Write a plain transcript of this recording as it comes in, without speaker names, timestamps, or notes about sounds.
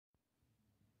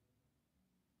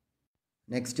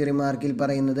Next റിമാർക്കിൽ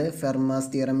പറയുന്നത് ഫെർമാസ്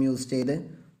theorem use ചെയ്ത്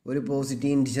ഒരു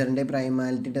പോസിറ്റീവ് ഇൻറ്റിജറിൻ്റെ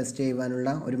പ്രൈമാലിറ്റി ടെസ്റ്റ് ചെയ്യുവാനുള്ള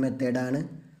ഒരു മെത്തേഡാണ്.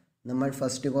 നമ്മൾ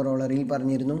ഫസ്റ്റ് കൊറോളറിയിൽ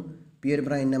പറഞ്ഞിരുന്നു പി ഒരു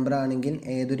പ്രൈം നമ്പർ ആണെങ്കിൽ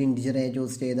ഏതൊരു ഇൻറ്റിജർ എ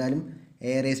ചൂസ് ചെയ്താലും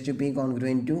A raise to P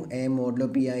congruent to A modulo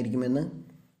P ആയിരിക്കുമെന്ന്.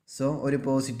 സോ ഒരു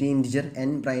positive integer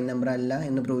N prime number അല്ല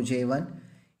എന്ന് പ്രൂവ് ചെയ്യുവാൻ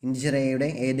ഇൻറ്റിജർ എയുടെ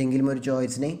ഏതെങ്കിലും ഒരു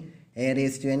ചോയ്സിനെ A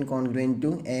raise to N congruent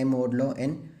to A modulo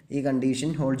N ഈ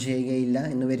കണ്ടീഷൻ ഹോൾഡ് ചെയ്യുകയില്ല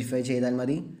എന്ന് വെരിഫൈ ചെയ്താൽ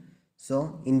മതി. സോ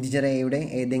ഇൻറ്റിജർ എയുടെ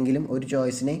ഏതെങ്കിലും ഒരു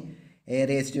ചോയ്സിനെ A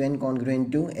raise to N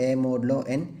congruent to A modulo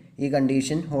N ഈ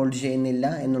കണ്ടീഷൻ ഹോൾഡ് ചെയ്യുന്നില്ല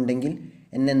എന്നുണ്ടെങ്കിൽ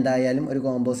എൻ എന്തായാലും ഒരു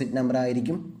കോമ്പോസിറ്റ് നമ്പർ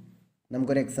ആയിരിക്കും.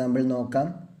 നമുക്കൊരു എക്സാമ്പിൾ നോക്കാം.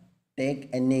 Take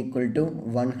N equal to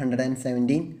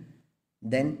 117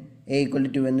 then A equal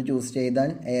to 2 എന്ന് ചൂസ് ചെയ്താൽ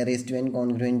A raise to N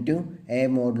congruent to A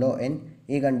modulo N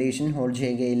ഈ കണ്ടീഷൻ ഹോൾഡ്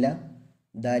ചെയ്യുകയില്ല.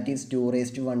 That is 2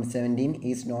 raise to 117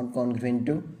 is not congruent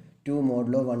to 2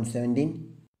 modulo 117.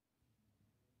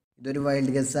 ഇതൊരു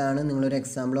wild guess ആണ്, നിങ്ങളൊരു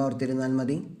example ഓർത്തിരുന്നാൽ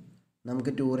മതി.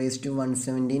 നമുക്ക് 2 raise to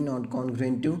 117 not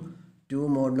congruent to 2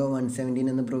 modulo 117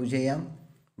 എന്ന് പ്രൂവ് ചെയ്യാം.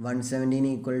 117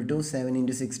 ഈക്വൽ ടു 7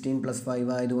 ഇൻറ്റു 16 പ്ലസ്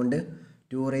 5 ആയതുകൊണ്ട്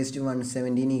 2 raise to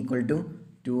 117 equal to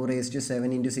 2 raise to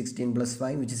 7 into 16 plus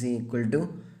 5 which is equal to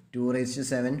 2 raise to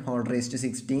 7 whole raise to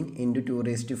 16 into 2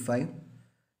 raise to 5.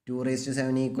 2 raise to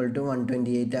 7 equal to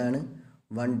 128 ആണ്.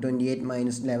 128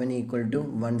 minus 11 equal to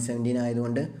 117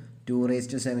 ആയതുകൊണ്ട് 2 raised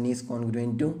to 7 is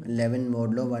congruent to 11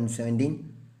 modulo 117.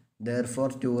 Therefore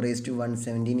 2 raised to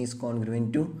 117 is congruent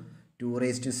to 2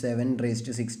 raised to 7 raised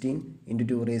to 16 into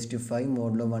 2 raised to 5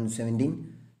 modulo 117,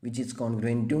 which is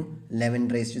congruent to 11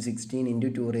 raised to 16 into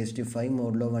 2 raised to 5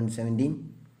 modulo 117.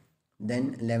 Then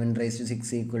 11 raised to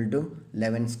 6 equal to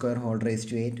 11 square whole raised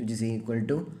to 8, which is equal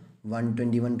to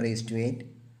 121 raised to 8.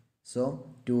 So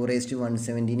 2 raised to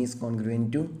 117 is congruent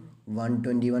to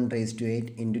 121 raised to 8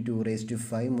 into 2 raised to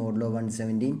 5 modulo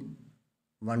 117.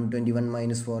 121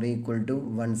 minus 4 equal to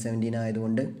 117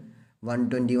 ആയതുകൊണ്ട്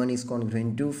 121 is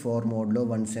congruent to 4 modulo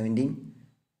 117.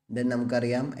 Then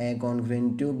നമുക്കറിയാം A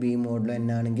congruent to B modulo N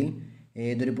ആണെങ്കിൽ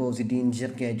ഏതൊരു positive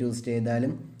integer K choose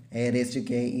ചെയ്താലും A raise to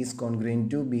K is congruent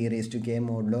to B raise to K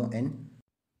modulo N.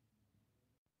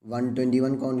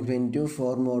 121 congruent to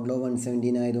 4 modulo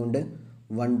 117 ആയതുകൊണ്ട്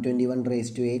 121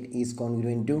 raised to 8 is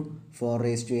congruent to 4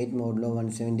 raised to 8 modulo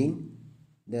 117.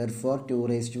 Therefore 2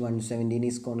 raised to 117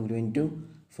 is congruent to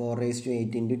 4 raised to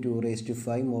 8 into 2 raised to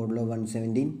 5 modulo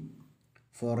 117.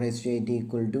 4 raised to 8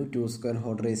 equal to 2 square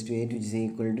whole raised to 8, which is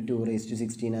equal to 2 raised to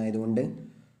 16 ആയതുകൊണ്ട്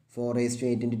 4 raised to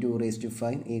 8 into 2 raised to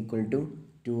 5 equal to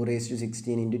 2 raised to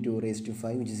 16 into 2 raised to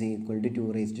 5, which is equal to 2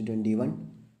 raised to 21.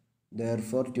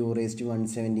 Therefore 2 raised to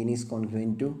 117 is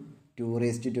congruent to 2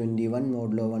 raised to 21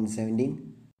 modulo 117.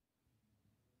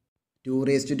 2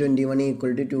 raised to 21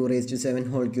 equal to 2 raised to 7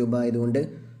 whole cube ആയതുകൊണ്ട്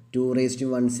 2 raised to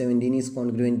 117 is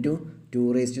congruent to 2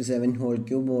 raised to 7 whole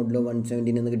cube modulo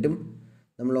 117 എന്ന് കിട്ടും.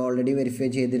 നമ്മൾ already verify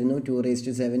ചെയ്തിരുന്നു 2 raised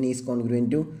to 7 is congruent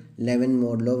to 11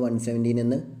 modulo 117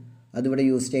 എന്ന്. അതിവിടെ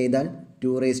use ചെയ്താൽ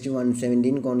 2 raised to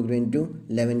 117 congruent to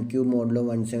 11 cube modulo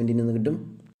 117 എന്ന് കിട്ടും.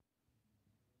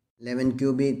 11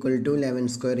 cube equal to 11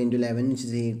 square into 11, which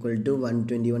is equal to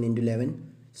 121 into 11.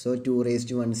 So 2 raised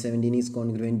to 117 is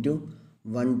congruent to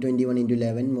 121 into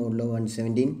 11 modulo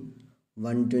 117.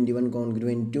 121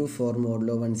 congruent to 4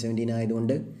 modulo 117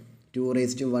 ആയതുകൊണ്ട് 2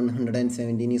 raised to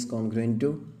 117 is congruent to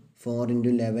 4 into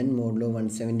 11 modulo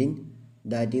 117.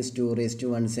 That is 2 raised to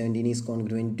 117 is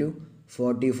congruent to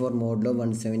 44 modulo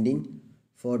 117.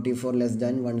 44 less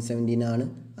than 117 ആണ്,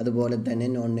 അതുപോലെ തന്നെ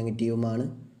non നെഗറ്റീവുമാണ്.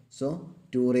 So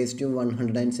 2 raised to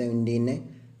 117നെ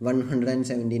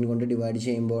 117 കൊണ്ട് divide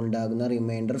ചെയ്യുമ്പോൾ ഉണ്ടാകുന്ന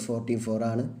reminder 44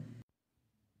 ആണ്.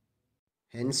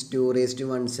 Hence 2 raised to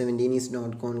 117 is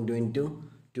not congruent to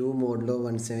 2 modulo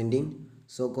 117.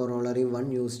 So corollary 1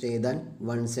 use ചെയ്താൽ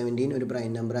 117 ഒരു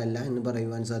prime number അല്ല എന്ന്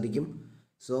പറയുവാൻ സാധിക്കും.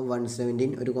 സോ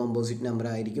 117 ഒരു കോമ്പോസിറ്റ് നമ്പർ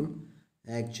ആയിരിക്കും.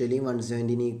 ആക്ച്വലി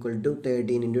 117 ഈക്വൽ ടു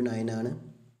 13 into 9 ആണ്.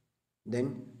 ദെൻ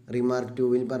റിമാർക്ക്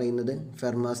 2വിൽ പറയുന്നത്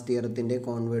ഫെർമാസ് തിയറത്തിൻ്റെ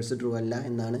കോൺവേഴ്സ് ട്രൂ അല്ല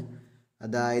എന്നാണ്.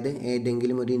 അതായത്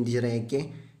ഏതെങ്കിലും ഒരു ഇൻറ്റിജർ എക്ക്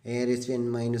A raise to N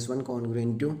minus 1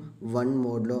 congruent to 1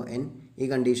 modulo N ഈ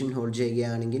കണ്ടീഷൻ ഹോൾഡ്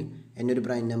ചെയ്യുകയാണെങ്കിൽ എൻ ഒരു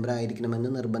പ്രൈം നമ്പർ ആയിരിക്കണമെന്ന്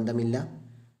നിർബന്ധമില്ല.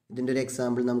 ഇതിൻ്റെ ഒരു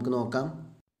എക്സാമ്പിൾ നമുക്ക് നോക്കാം.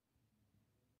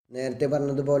 നേരത്തെ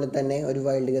പറഞ്ഞതുപോലെ തന്നെ ഒരു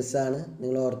വൈൽഡ് ഗസ് ആണ്,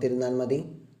 നിങ്ങൾ ഓർത്തിരുന്നാൽ മതി.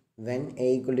 When A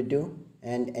equal to 2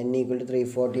 and N equal to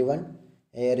 341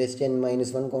 A raise to N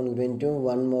minus 1 congruent to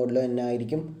 1 modulo N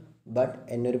ആയിരിക്കും. ബട്ട്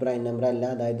എൻ ഒരു പ്രൈം നമ്പർ അല്ല,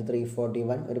 അതായത്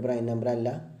 341 ഒരു പ്രൈം നമ്പർ അല്ല.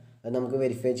 അത് നമുക്ക്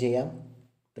വെരിഫൈ ചെയ്യാം.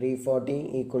 340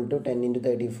 ഈക്വൽ ടു 10 into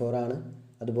 34 ആണ്.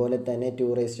 അതുപോലെ തന്നെ 2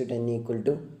 raised to 10 equal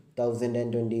to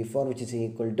 1024, which is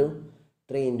equal to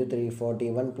 3 into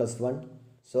 341 plus 1.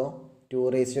 So 2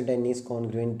 raised to 10 is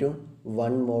congruent to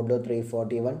 1 modulo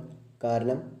 341.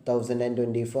 കാരണം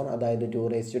 1024 അതായത്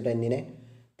 2^10നെ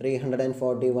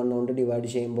 341 കൊണ്ട് ഡിവൈഡ്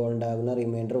ചെയ്യുമ്പോൾ ഉണ്ടാകുന്ന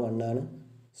റിമൈൻഡർ 1 ആണ്.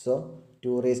 So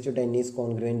 2^10 is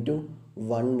congruent to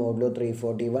 1 modulo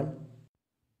 341.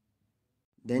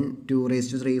 Then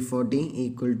 2^340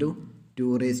 equal to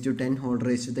 2^10 whole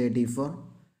raised to 34.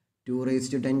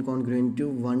 2^10 congruent to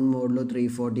 1 modulo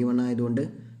 341 ആയതുകൊണ്ട്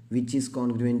which is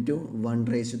congruent to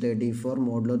 1^34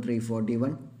 modulo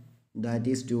 341. That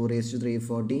is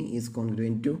 2^340 is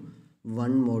congruent to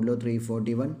 1 modulo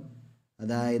 341.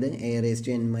 അതായത്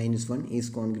a⁻n−1 is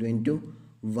congruent to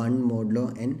 1 modulo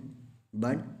n.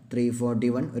 But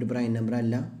 341 ഒരു prime number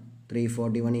അല്ല.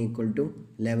 341 equal to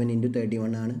 11 into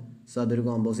 31 ആണ്. So അതൊരു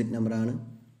composite നമ്പറാണ്.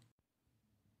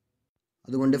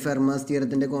 അതുകൊണ്ട് ഫെർമാസ്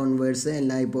തിയറത്തിൻ്റെ converse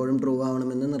എല്ലായ്പ്പോഴും prove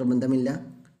ആവണമെന്ന് നിർബന്ധമില്ല.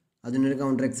 അതിനൊരു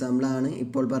കൗണ്ടർ എക്സാമ്പിളാണ്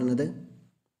ഇപ്പോൾ പറഞ്ഞത്.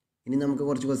 ഇനി നമുക്ക്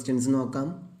കുറച്ച് ക്വസ്റ്റ്യൻസ് നോക്കാം.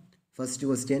 First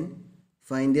question,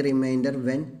 find the reminder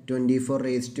when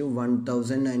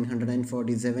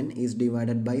 24^1947 is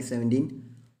divided by 17.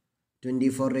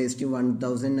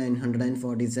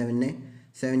 24^1947നെ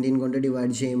 17 കൊണ്ട്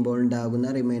ഡിവൈഡ് ചെയ്യുമ്പോൾ ഉണ്ടാകുന്ന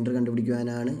റിമൈൻഡർ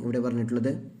കണ്ടുപിടിക്കുവാനാണ് ഇവിടെ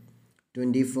പറഞ്ഞിട്ടുള്ളത്.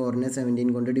 24നെ 17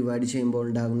 കൊണ്ട് ഡിവൈഡ് ചെയ്യുമ്പോൾ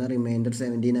ഉണ്ടാകുന്ന റിമൈൻഡർ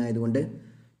 17 ആയതുകൊണ്ട്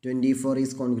 24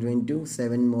 ഈസ് കോൺഗ്രുവൻറ്റ് ടു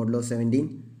 7 മോഡുലോ 17.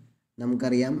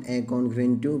 നമുക്കറിയാം A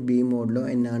congruent to B modulo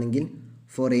n ആണെങ്കിൽ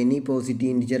for any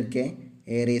positive integer k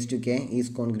a⁻k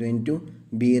is congruent to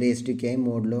b⁻k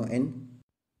modulo n.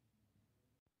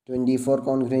 24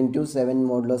 congruent to 7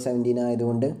 modulo 17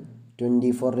 ആയതുകൊണ്ട്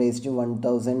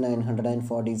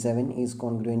 24^1947 is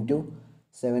congruent to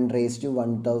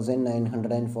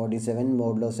 7^1947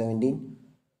 modulo 17.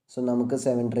 So നമുക്ക്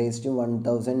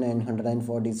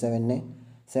 7^1947നെ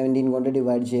 17 കൊണ്ട്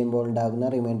divide ചെയ്യുമ്പോൾ ഉണ്ടാകുന്ന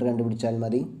reminder കണ്ടുപിടിച്ചാൽ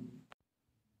മതി.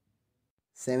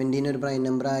 17 ഒരു പ്രൈം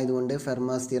നമ്പർ ആയതുകൊണ്ട്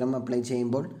ഫെർമാസ് തിയറം അപ്ലൈ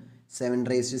ചെയ്യുമ്പോൾ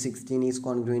 7^16 ഈസ്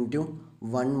കോൺഗ്രുവൻറ്റ് ടു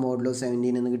 1 മോഡുലോ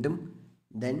 17 എന്ന് കിട്ടും.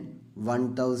 Then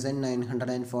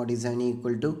 1947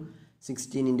 equal to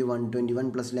 16 into 121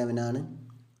 plus 11 ആണ്.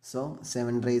 So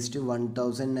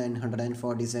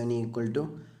 7^1947 equal to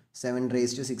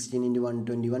 7^16 into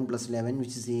 121 plus 11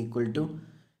 which is equal to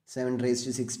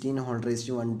 7^16 whole raised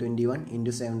to 121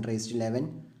 into 7^11.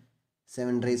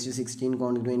 7^16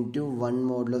 congruent to 1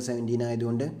 modulo 17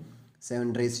 ആയതുകൊണ്ട്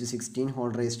 7^16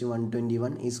 whole raised to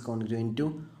 121 is congruent to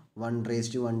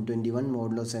 1^121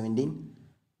 modulo 17.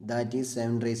 That is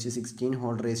 7^16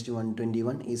 whole raised to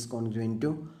 121 is congruent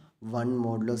to 1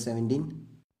 modulo 17.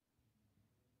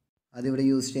 അതിവിടെ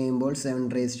use ചെയ്യുമ്പോൾ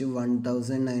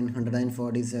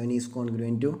 7^1947 is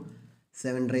congruent to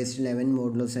 7^11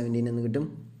 modulo 17 എന്ന് കിട്ടും.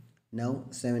 Now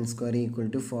 7² equal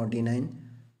to 49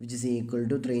 which is equal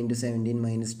to 3 into 17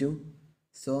 -2.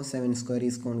 So 7²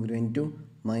 is congruent to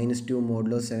 -2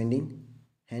 modulo 17.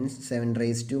 Hence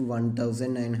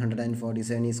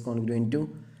 7^1947 is congruent to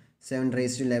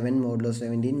 7^11 modulo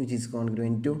 17 which is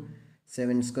congruent to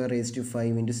 7²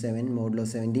 5 into 7 modulo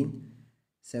 17.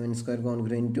 7²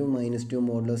 congruent to -2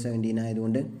 modulo 17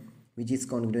 ആയതുകൊണ്ട് which is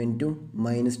congruent to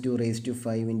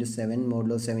 -2^5 into 7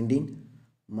 modulo 17.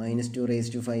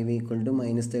 -2^5 equal to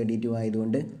 -32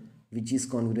 ആയതുകൊണ്ട് which is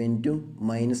congruent to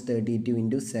 -32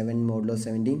 into 7 modulo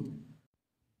 17.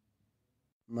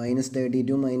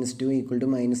 -32 -2 equal to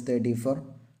 -34.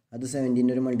 അത് 17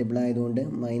 ഒരു multiple ആയതുകൊണ്ട്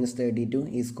 -32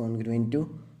 is congruent to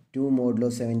 2 modulo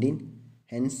 17.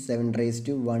 Hence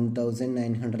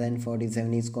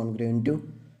 7^1947 is congruent to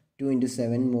 2 into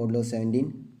 7 modulo 17.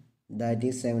 That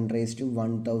is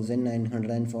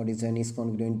 7^1947 is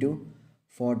congruent to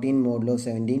 14 modulo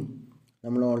 17.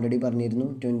 നമ്മൾ already പറഞ്ഞിരുന്നു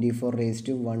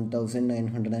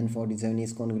 24^1947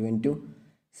 is congruent to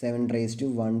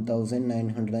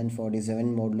 7^1947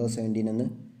 modulo 17 എന്ന്.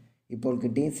 ഇപ്പോൾ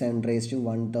കിട്ടി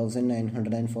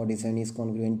 7^1947 is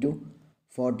congruent to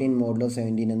 14 modulo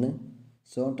 17 എന്ന്.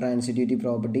 So transitivity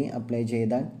property apply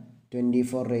ചെയ്താൽ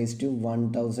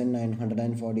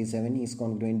 24^1947 ഈസ്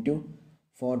കോൺഗ്രുവൻറ്റ് ടു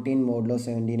 14 മോഡുലോ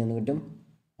 17 എന്ന് കിട്ടും.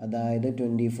 അതായത്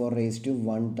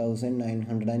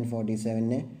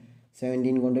 24^1947നെ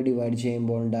 17 കൊണ്ട് ഡിവൈഡ്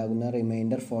ചെയ്യുമ്പോൾ ഉണ്ടാകുന്ന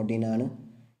റിമൈൻഡർ 14 ആണ്.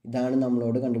 ഇതാണ്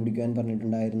നമ്മളോട് കണ്ടുപിടിക്കുവാൻ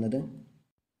പറഞ്ഞിട്ടുണ്ടായിരുന്നത്.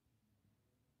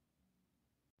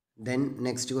 Then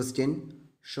next question,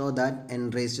 show that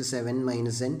n⁻7 -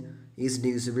 n is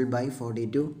divisible by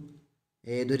 42.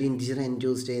 ഏതൊരു ഇൻറ്റിജർ n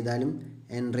ചൂസ് ചെയ്താലും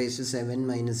n⁻7 -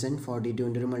 n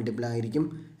 42ൻ്റെ ഒരു മൾട്ടിപ്പിൾ ആയിരിക്കും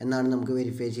എന്നാണ് നമുക്ക്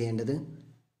വെരിഫൈ ചെയ്യേണ്ടത്.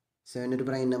 7 ഒരു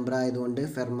പ്രൈം നമ്പർ ആയതുകൊണ്ട്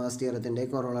ഫെർമാസ് തിയറത്തിൻ്റെ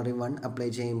കൊറോളറി 1 അപ്ലൈ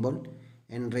ചെയ്യുമ്പോൾ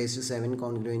n⁻7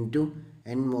 congruent to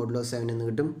n modulo 7 എന്ന്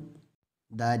കിട്ടും.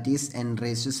 That is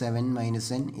n⁻7 -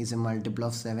 n is A multiple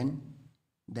of 7.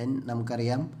 Then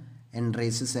നമുക്കറിയാം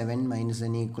n⁻7 -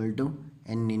 n equal to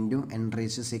n into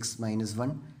n⁻6 -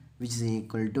 1 which is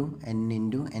equal to n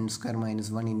into n²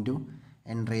 - 1 into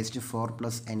n raised to 4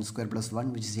 plus n square plus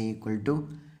 1 which is equal to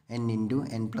n into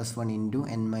n plus 1 into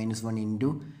n minus 1 into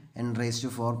n raised to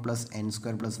 4 plus n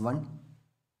square plus 1.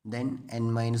 Then n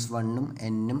minus 1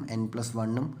 n n plus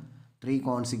 1 3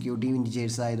 consecutive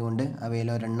integers ആയതുകൊണ്ട് അവയിൽ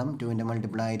ഒരെണ്ണം 2ൻ്റെ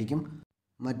multiple ആയിരിക്കും,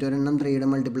 മറ്റൊരെണ്ണം 3യുടെ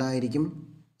multiple ആയിരിക്കും.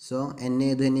 So n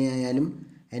ഏത് തന്നെയായാലും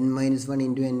n minus 1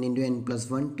 into n plus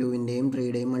 1 2ൻ്റെയും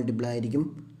 3യുടെയും multiple ആയിരിക്കും.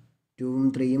 2ഉം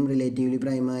 3യും relatively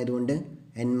prime ആയതുകൊണ്ട്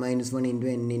n minus 1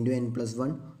 into n plus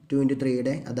 1 2 into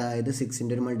 3യുടെ അതായത്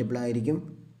 6ൻ്റെ ഒരു മൾട്ടിപ്പിൾ ആയിരിക്കും.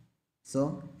 So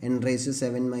n raise to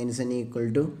 7 minus n equal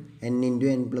to n into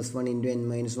n plus 1 into n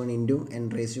minus 1 into n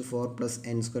raise to 4 plus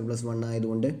n square plus 1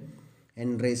 ആയതുകൊണ്ട്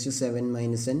n raise to 7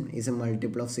 minus n is A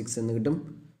multiple of 6 എന്ന് കിട്ടും.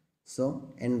 So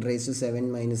n raise to 7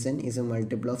 minus n is A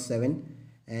multiple of 7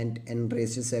 and n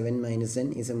raise to 7 minus n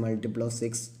is A multiple of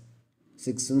 6.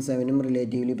 6ഉം 7ഉം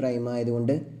relatively prime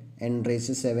ആയതുകൊണ്ട് n raise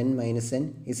to 7 minus n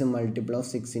is A multiple of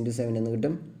 6 into 7 എന്ന്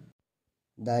കിട്ടും.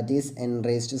 That is n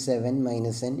raised to 7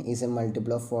 minus n is a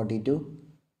multiple of 42.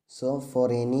 So for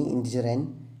any integer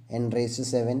n raised to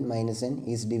 7 minus n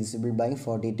is divisible by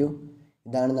 42.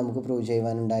 ഇതാണ് നമുക്ക് prove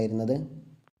ചെയ്യുവാനുണ്ടായിരുന്നത്.